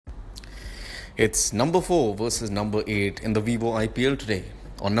It's number 4 versus number 8 in the Vivo IPL today.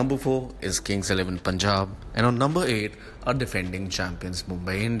 On number 4 is Kings 11 Punjab, and on number 8 are defending champions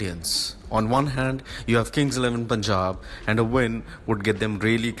Mumbai Indians. On one hand, you have Kings 11 Punjab, and a win would get them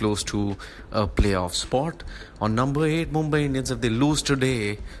really close to a playoff spot. On number 8, Mumbai Indians, if they lose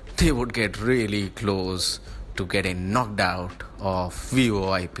today, they would get really close to getting knocked out of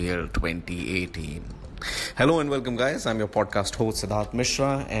Vivo IPL 2018. Hello and welcome, guys. I'm your podcast host Siddharth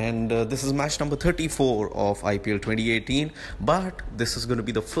Mishra, and this is match number 34 of IPL 2018. But this is going to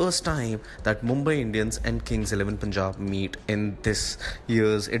be the first time that Mumbai Indians and Kings 11 Punjab meet in this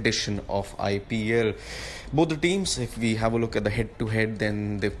year's edition of IPL. Both the teams, if we have a look at the head-to-head,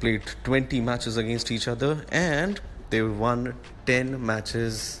 then they've played 20 matches against each other and they've won 10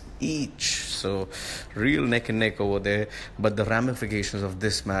 matches each. So real neck and neck over there, but the ramifications of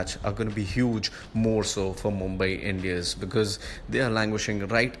this match are going to be huge, more so for Mumbai Indians, because they are languishing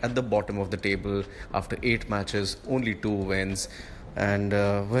right at the bottom of the table after 8 matches, only 2 wins. And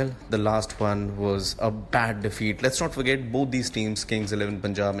the last one was a bad defeat. Let's not forget, both these teams, Kings 11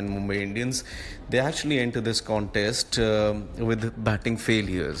 Punjab and Mumbai Indians, they actually enter this contest with batting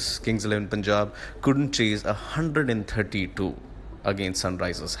failures. Kings 11 Punjab couldn't chase 132 against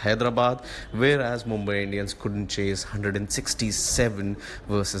Sunrisers Hyderabad, whereas Mumbai Indians couldn't chase 167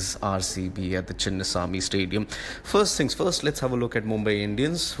 versus RCB at the Chinnaswamy Stadium. First things first, let's have a look at Mumbai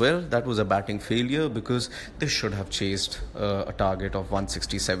Indians. Well, that was a batting failure because they should have chased a target of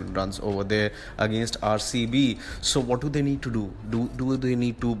 167 runs over there against RCB. So what do they need to do? Do they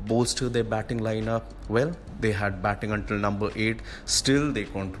need to bolster their batting lineup? Well, they had batting until number 8. Still, they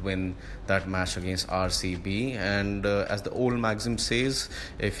couldn't win that match against RCB. And as the old maxim says,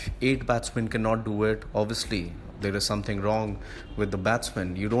 if 8 batsmen cannot do it, obviously there is something wrong with the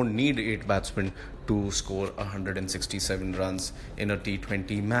batsmen. You don't need 8 batsmen to score 167 runs in a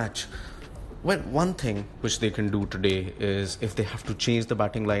T20 match. Well, one thing which they can do today is, if they have to change the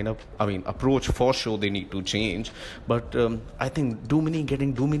batting lineup, approach for sure they need to change. But I think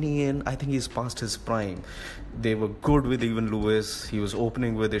getting Dumini in, I think he's past his prime. They were good with Evan Lewis. He was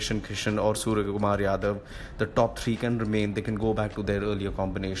opening with Ishan Kishan or Surya Kumar Yadav. The top 3 can remain. They can go back to their earlier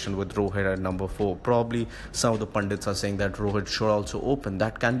combination with Rohit at number 4. Probably some of the pundits are saying that Rohit should also open.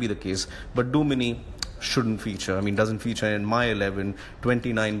 That can be the case. But Dumini shouldn't feature. Doesn't feature in my 11.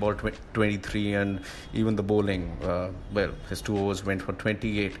 29 ball 23, and even the bowling, his 2 overs went for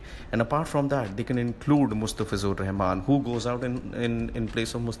 28. And apart from that, they can include Mustafizur Rahman. Who goes out in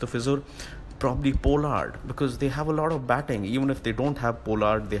place of Mustafizur? Probably Pollard, because they have a lot of batting. Even if they don't have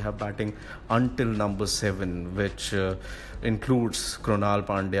Pollard, they have batting until number 7, which includes Krunal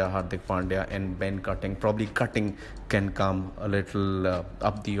Pandya, Hardik Pandya and Ben Cutting. Probably Cutting can come a little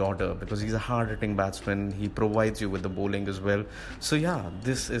up the order because he's a hard-hitting batsman. He provides you with the bowling as well. So yeah,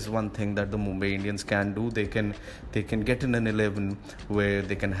 this is one thing that the Mumbai Indians can do. They can get in an 11 where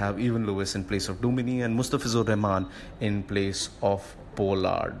they can have Evan Lewis in place of Dumini and Mustafizur Rahman in place of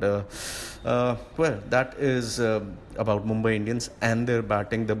Pollard. That is about Mumbai Indians and their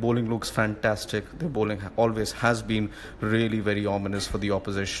batting. The bowling looks fantastic. Their bowling always has been really very ominous for the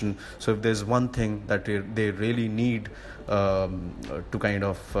opposition. So if there's one thing that they really need to kind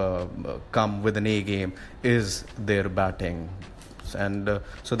of come with an A game, is their batting. And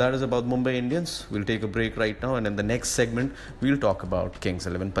so that is about Mumbai Indians. We'll take a break right now, and in the next segment we'll talk about Kings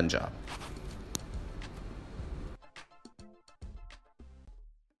 11 Punjab.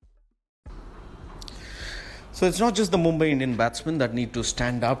 So it's not just the Mumbai Indian batsmen that need to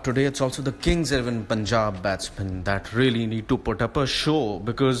stand up today. It's also the Kings 11 Punjab batsmen that really need to put up a show,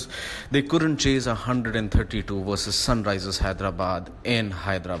 because they couldn't chase 132 versus Sunrisers Hyderabad in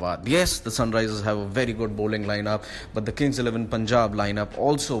Hyderabad. Yes, the Sunrisers have a very good bowling lineup, but the Kings 11 Punjab lineup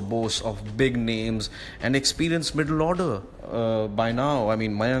also boasts of big names and experienced middle order. By now,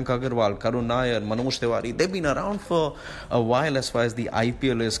 Mayank Agarwal, Karun Nair, Manoj Tiwari, they've been around for a while as far as the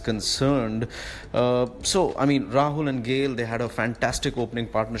IPL is concerned. Rahul and Gale, they had a fantastic opening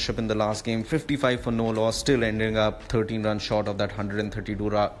partnership in the last game, 55 for no loss, still ending up 13 runs short of that 132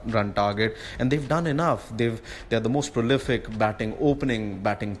 run target. And they've done enough. They're the most prolific opening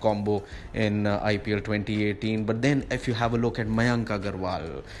batting combo in IPL 2018. But then if you have a look at Mayank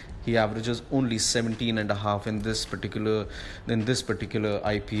Agarwal, he averages only 17.5 in this particular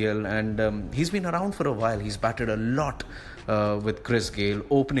IPL, and he's been around for a while. He's batted a lot with Chris Gayle,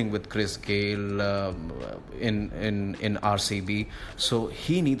 opening with Chris Gayle in RCB. So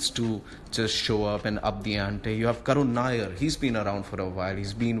he needs to just show up and up the ante. You have Karun Nair. He's been around for a while.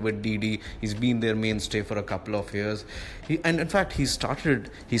 He's been with DD. He's been their mainstay for a couple of years. And in fact, he started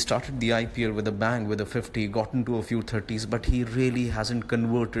the IPL with a bang, with a 50, got into a few 30s, but he really hasn't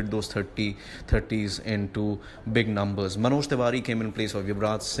converted those 30s into big numbers. Manoj Tiwari came in place of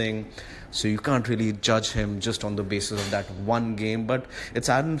Yuvraj Singh, so you can't really judge him just on the basis of that one game. But it's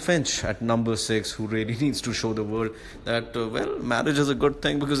Aaron Finch at number 6 who really needs to show the world that, marriage is a good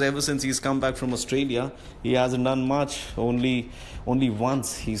thing, because ever since he's come back from Australia, he hasn't done much. Only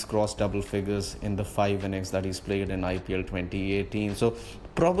once he's crossed double figures in the 5 innings that he's played in IPL 2018. So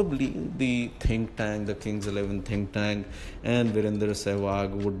probably the think tank, the Kings 11 think tank, and Virender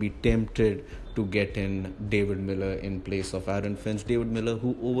Sehwag would be tempted to get in David Miller in place of Aaron Finch. David Miller,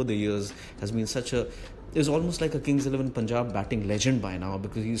 who over the years has been is almost like a Kings 11 Punjab batting legend by now,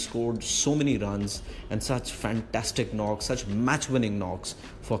 because he scored so many runs and such fantastic knocks, such match-winning knocks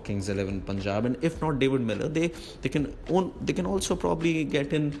for Kings 11 Punjab. And if not David Miller, they can also probably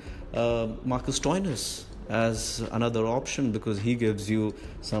get in Marcus Stoinis as another option, because he gives you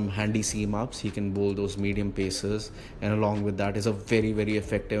some handy seam-ups. He can bowl those medium paces, and along with that is a very, very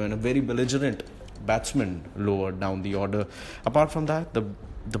effective and a very belligerent batsman lower down the order. Apart from that,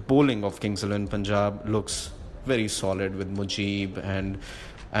 the bowling of Kings 11 Punjab looks very solid, with Mujib and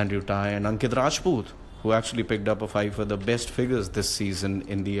Andrew Tye and Ankit Rajput, who actually picked up a 5 for the best figures this season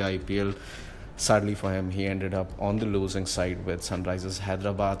in the IPL. Sadly for him, he ended up on the losing side with Sunrisers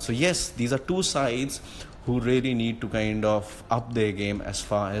Hyderabad. So yes, these are two sides who really need to kind of up their game as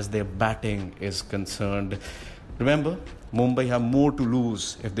far as their batting is concerned. Remember, Mumbai have more to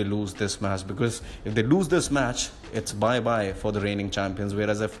lose if they lose this match, because if they lose this match, it's bye-bye for the reigning champions.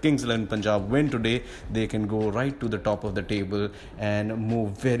 Whereas if Kings 11 Punjab win today, they can go right to the top of the table and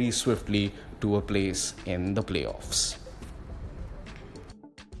move very swiftly to a place in the playoffs.